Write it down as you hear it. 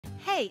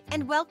Hey,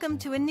 and welcome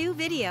to a new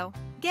video.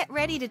 Get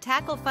ready to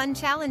tackle fun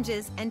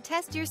challenges and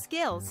test your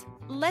skills.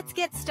 Let's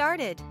get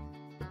started.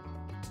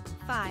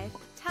 5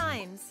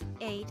 times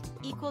 8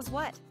 equals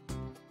what?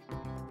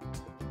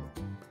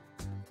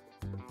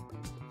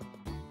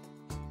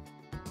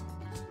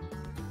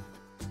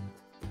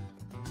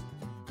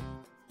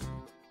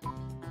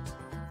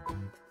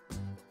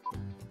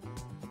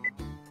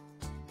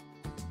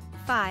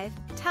 Five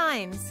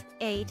times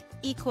 8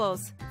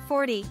 equals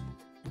 40.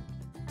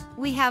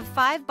 We have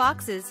 5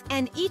 boxes,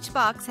 and each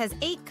box has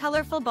 8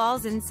 colorful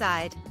balls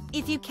inside.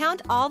 If you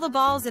count all the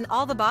balls in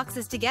all the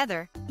boxes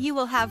together, you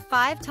will have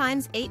 5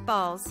 times 8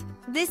 balls.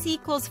 This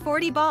equals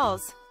 40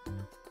 balls.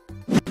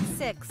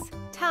 6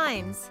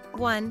 times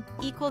 1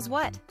 equals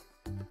what?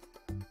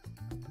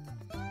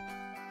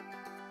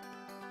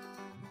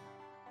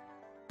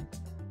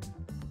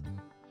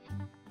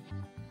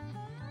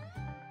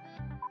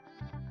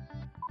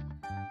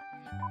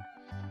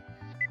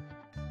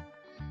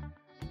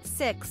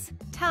 Six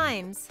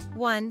times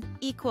 1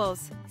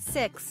 equals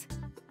 6.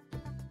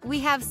 We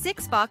have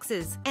 6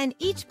 boxes, and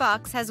each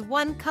box has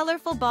 1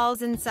 colorful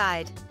balls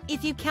inside.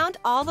 If you count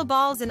all the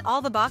balls in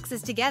all the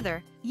boxes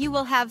together, you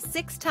will have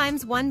 6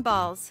 times 1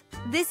 balls.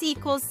 This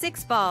equals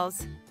 6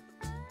 balls.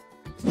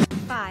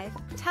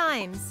 5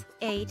 times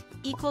 8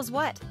 equals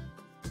what?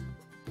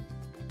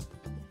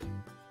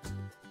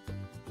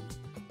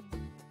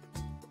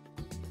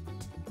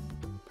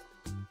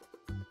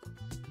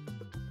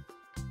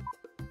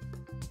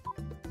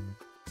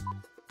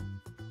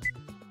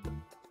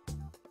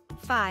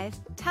 Five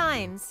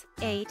times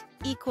 8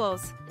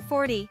 equals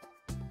 40.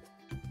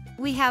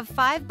 We have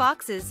 5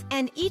 boxes,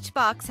 and each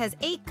box has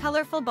 8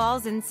 colorful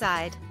balls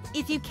inside.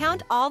 If you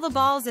count all the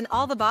balls in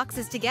all the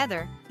boxes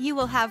together, you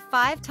will have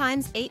 5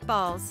 times 8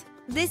 balls.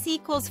 This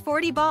equals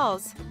 40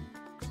 balls.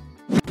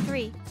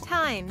 3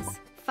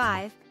 times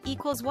 5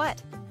 equals what?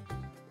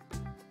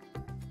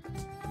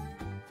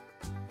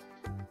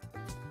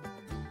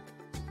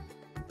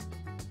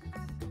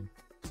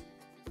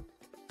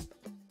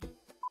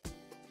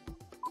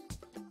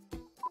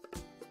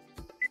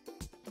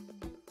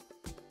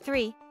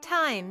 Three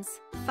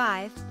times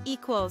 5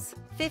 equals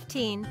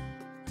 15.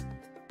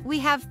 We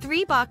have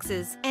 3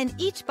 boxes, and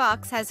each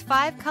box has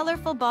 5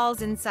 colorful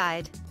balls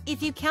inside.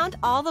 If you count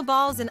all the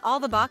balls in all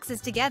the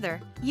boxes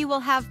together, you will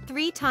have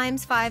 3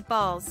 times 5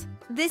 balls.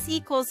 This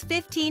equals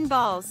 15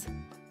 balls.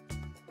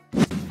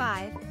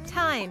 5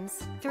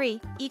 times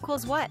 3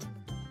 equals what?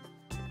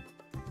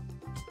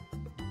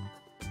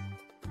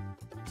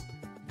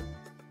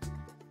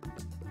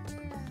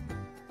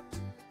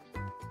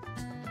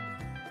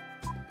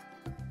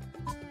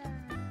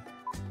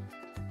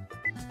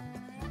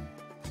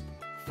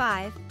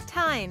 Five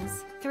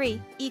times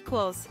 3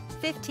 equals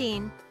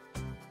 15.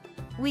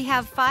 We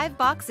have 5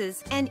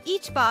 boxes, and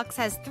each box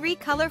has 3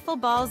 colorful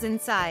balls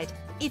inside.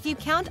 If you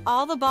count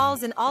all the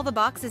balls in all the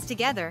boxes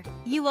together,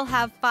 you will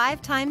have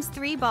 5 times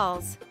 3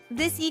 balls.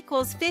 This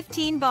equals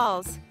 15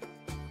 balls.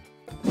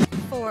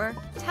 4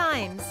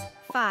 times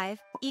 5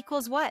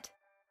 equals what?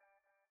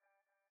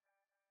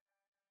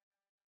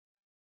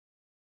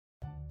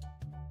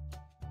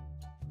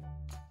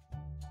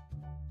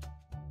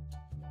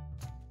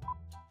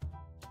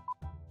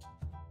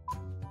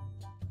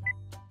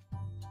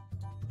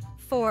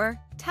 Four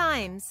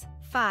times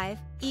 5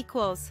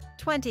 equals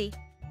 20.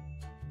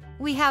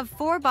 We have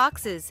 4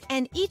 boxes,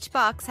 and each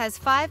box has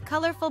 5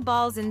 colorful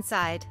balls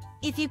inside.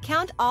 If you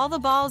count all the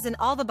balls in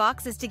all the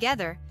boxes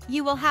together,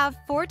 you will have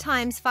 4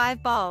 times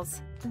 5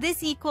 balls.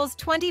 This equals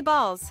 20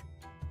 balls.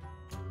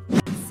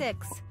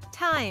 6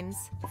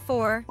 times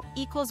 4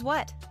 equals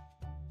what?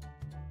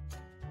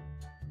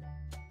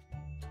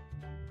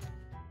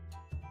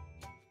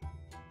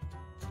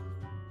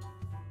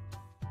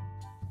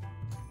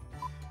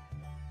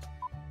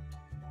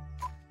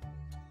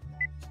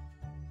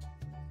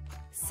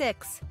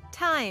 Six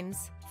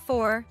times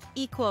 4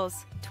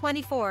 equals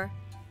 24.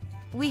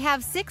 We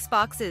have 6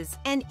 boxes,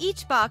 and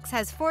each box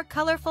has 4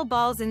 colorful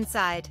balls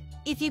inside.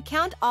 If you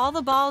count all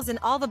the balls in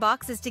all the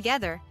boxes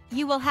together,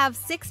 you will have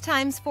 6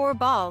 times 4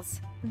 balls.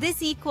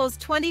 This equals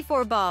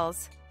 24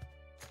 balls.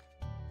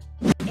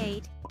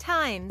 8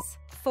 times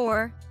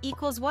 4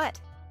 equals what?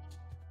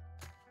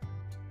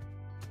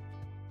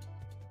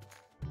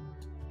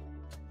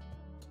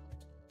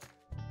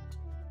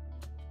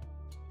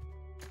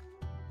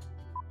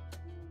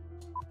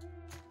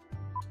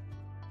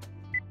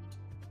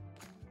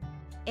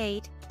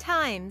 Eight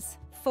times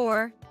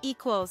 4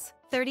 equals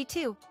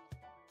 32.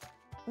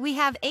 We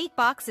have 8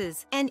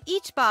 boxes, and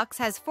each box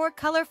has 4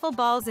 colorful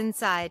balls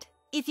inside.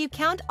 If you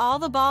count all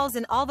the balls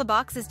in all the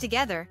boxes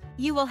together,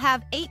 you will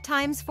have 8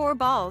 times 4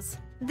 balls.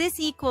 This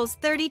equals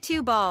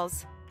 32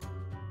 balls.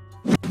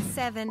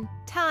 7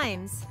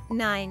 times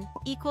 9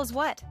 equals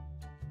what?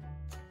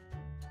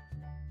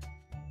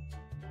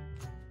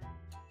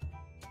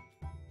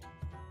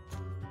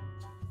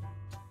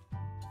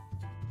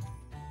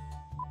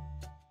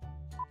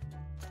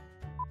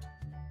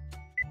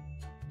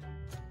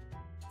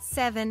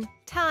 Seven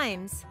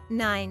times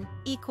 9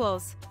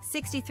 equals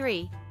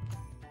 63.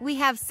 We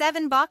have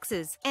 7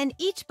 boxes, and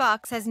each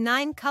box has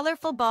 9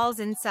 colorful balls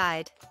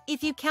inside.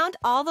 If you count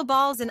all the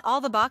balls in all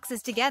the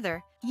boxes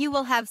together, you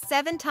will have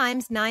 7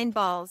 times 9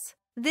 balls.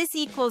 This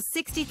equals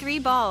 63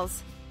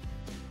 balls.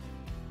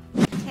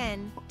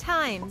 10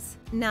 times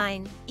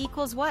 9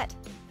 equals what?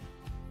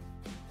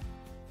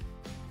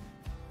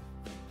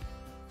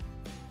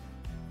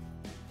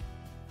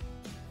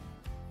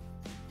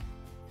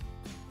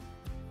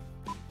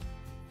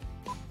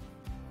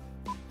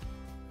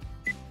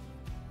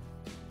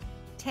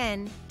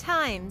 Ten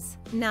times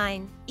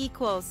 9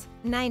 equals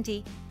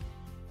 90.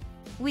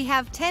 We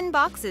have 10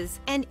 boxes,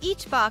 and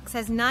each box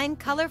has 9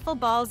 colorful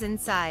balls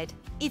inside.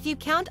 If you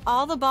count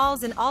all the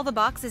balls in all the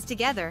boxes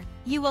together,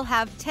 you will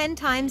have 10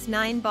 times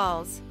 9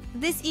 balls.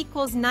 This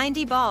equals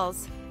 90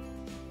 balls.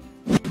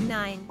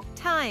 9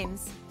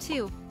 times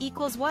 2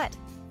 equals what?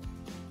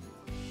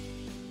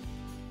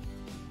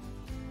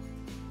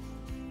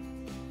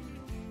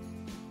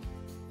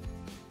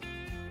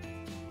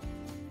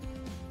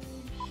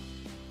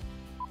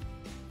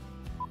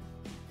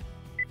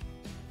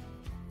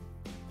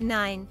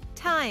 Nine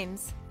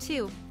times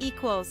 2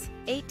 equals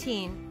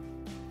 18.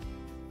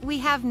 We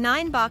have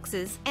 9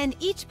 boxes, and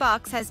each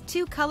box has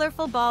 2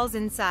 colorful balls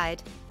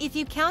inside. If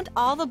you count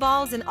all the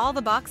balls in all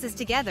the boxes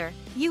together,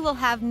 you will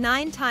have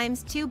 9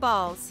 times 2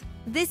 balls.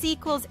 This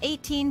equals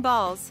 18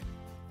 balls.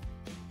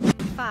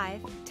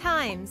 5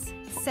 times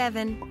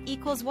 7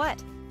 equals what?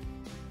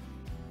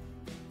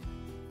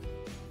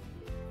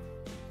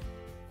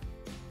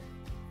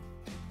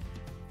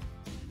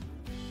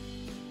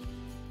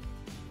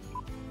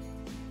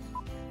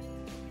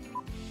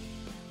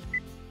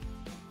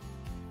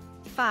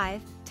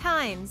 Five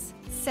times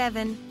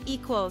 7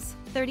 equals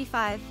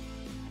 35.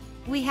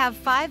 We have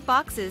 5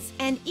 boxes,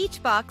 and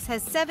each box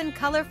has 7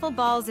 colorful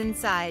balls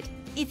inside.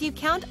 If you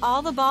count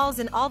all the balls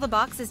in all the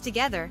boxes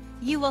together,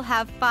 you will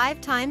have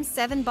 5 times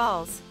 7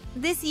 balls.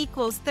 This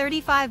equals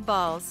 35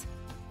 balls.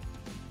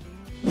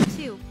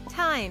 2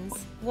 times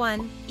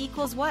 1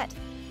 equals what?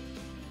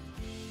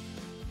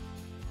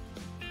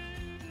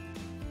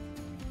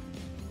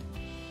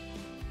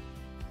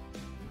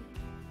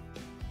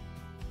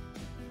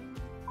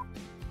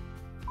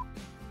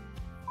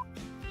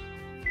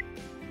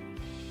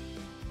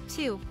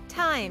 Two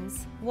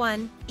times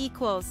 1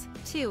 equals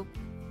 2.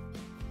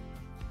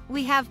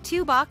 We have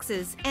 2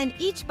 boxes, and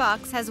each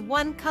box has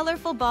 1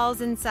 colorful balls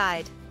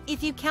inside.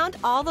 If you count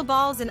all the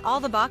balls in all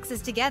the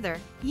boxes together,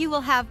 you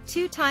will have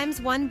 2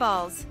 times 1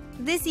 balls.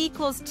 This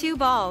equals 2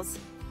 balls.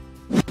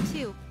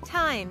 2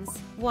 times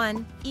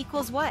 1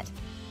 equals what?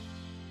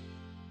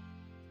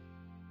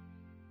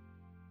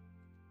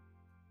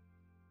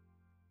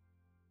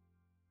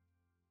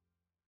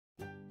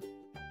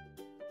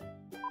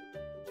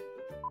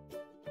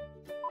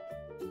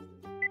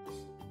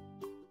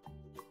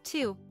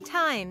 Two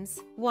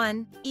times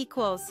 1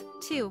 equals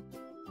 2.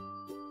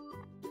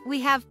 We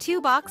have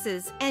 2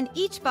 boxes, and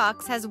each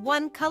box has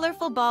 1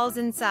 colorful balls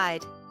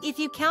inside. If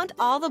you count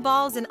all the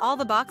balls in all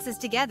the boxes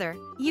together,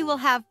 you will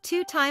have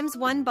 2 times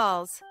 1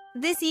 balls.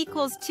 This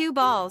equals 2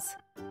 balls.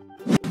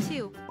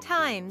 2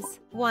 times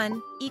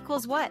 1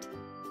 equals what?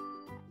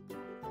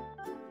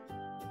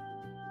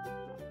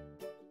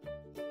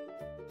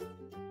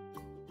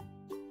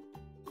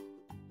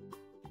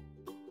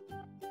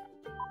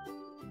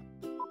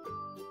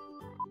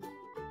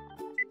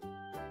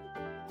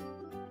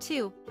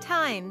 Two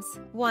times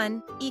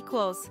 1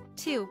 equals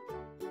 2.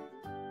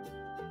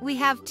 We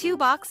have 2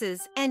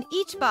 boxes, and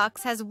each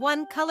box has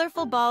 1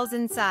 colorful balls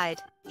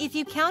inside. If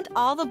you count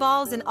all the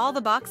balls in all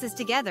the boxes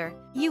together,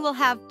 you will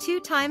have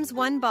 2 times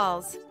 1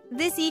 balls.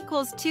 This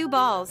equals 2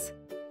 balls.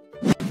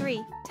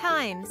 3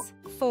 times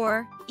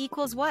 4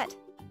 equals what?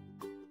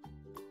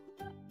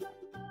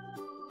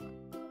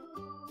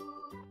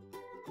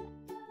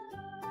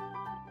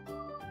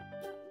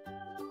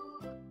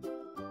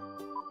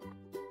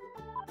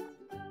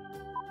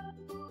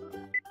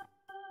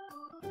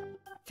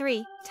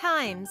 Three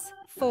times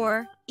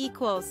 4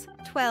 equals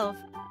 12.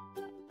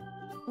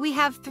 We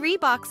have 3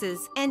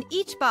 boxes, and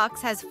each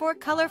box has 4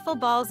 colorful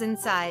balls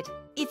inside.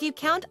 If you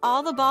count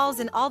all the balls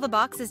in all the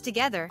boxes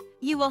together,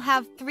 you will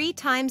have 3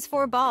 times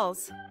 4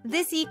 balls.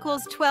 This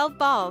equals 12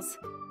 balls.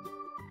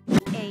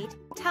 8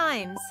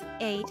 times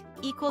 8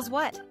 equals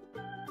what?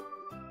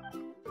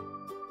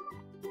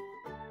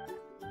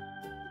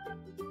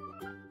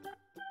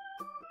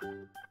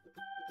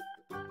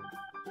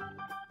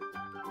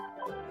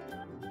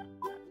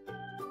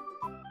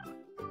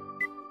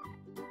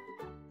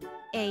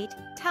 Eight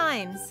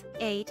times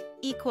 8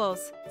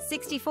 equals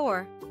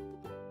 64.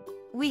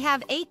 We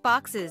have 8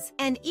 boxes,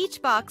 and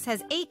each box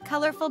has 8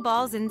 colorful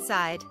balls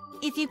inside.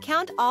 If you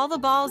count all the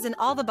balls in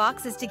all the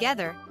boxes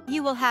together,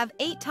 you will have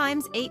 8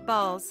 times 8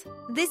 balls.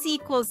 This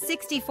equals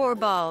 64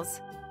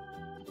 balls.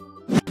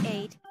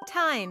 8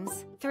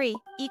 times 3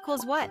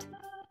 equals what?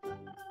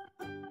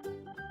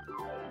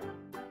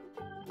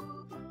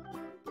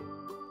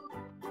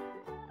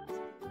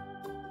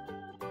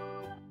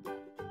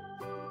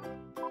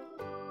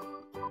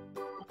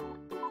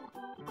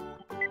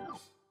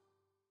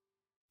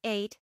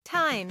 8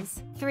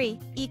 times 3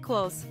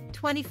 equals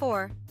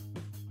 24.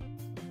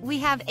 We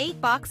have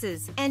 8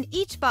 boxes, and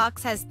each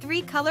box has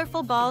 3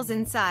 colorful balls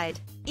inside.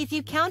 If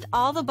you count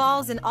all the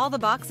balls in all the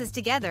boxes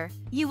together,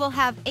 you will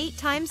have 8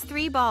 times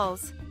 3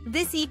 balls.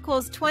 This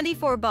equals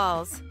 24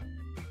 balls.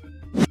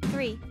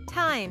 3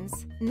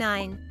 times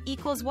 9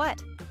 equals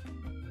what?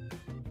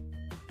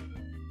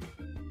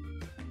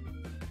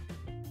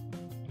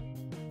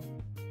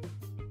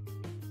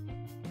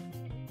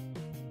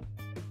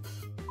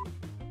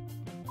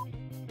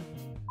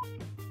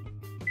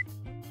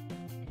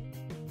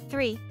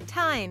 Three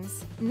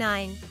times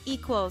 9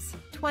 equals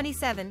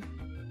 27.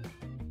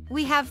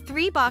 We have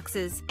 3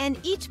 boxes, and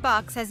each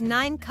box has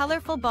 9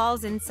 colorful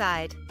balls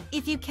inside.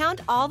 If you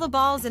count all the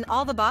balls in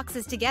all the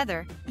boxes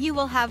together, you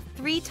will have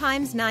 3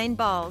 times 9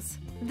 balls.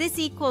 This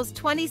equals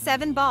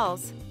 27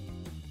 balls.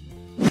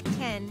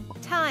 10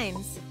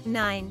 times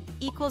 9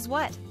 equals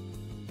what?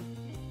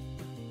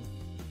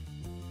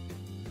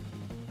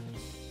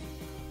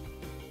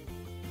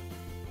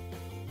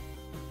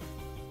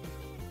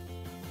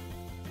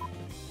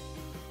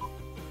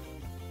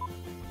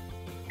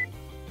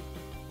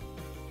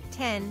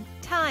 Ten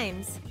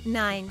times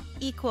 9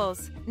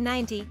 equals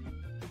 90.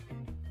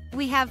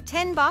 We have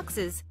 10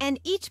 boxes, and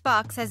each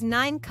box has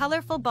 9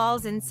 colorful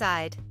balls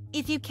inside.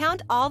 If you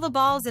count all the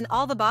balls in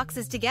all the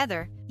boxes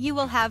together, you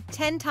will have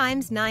 10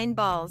 times 9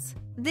 balls.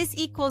 This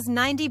equals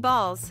 90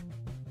 balls.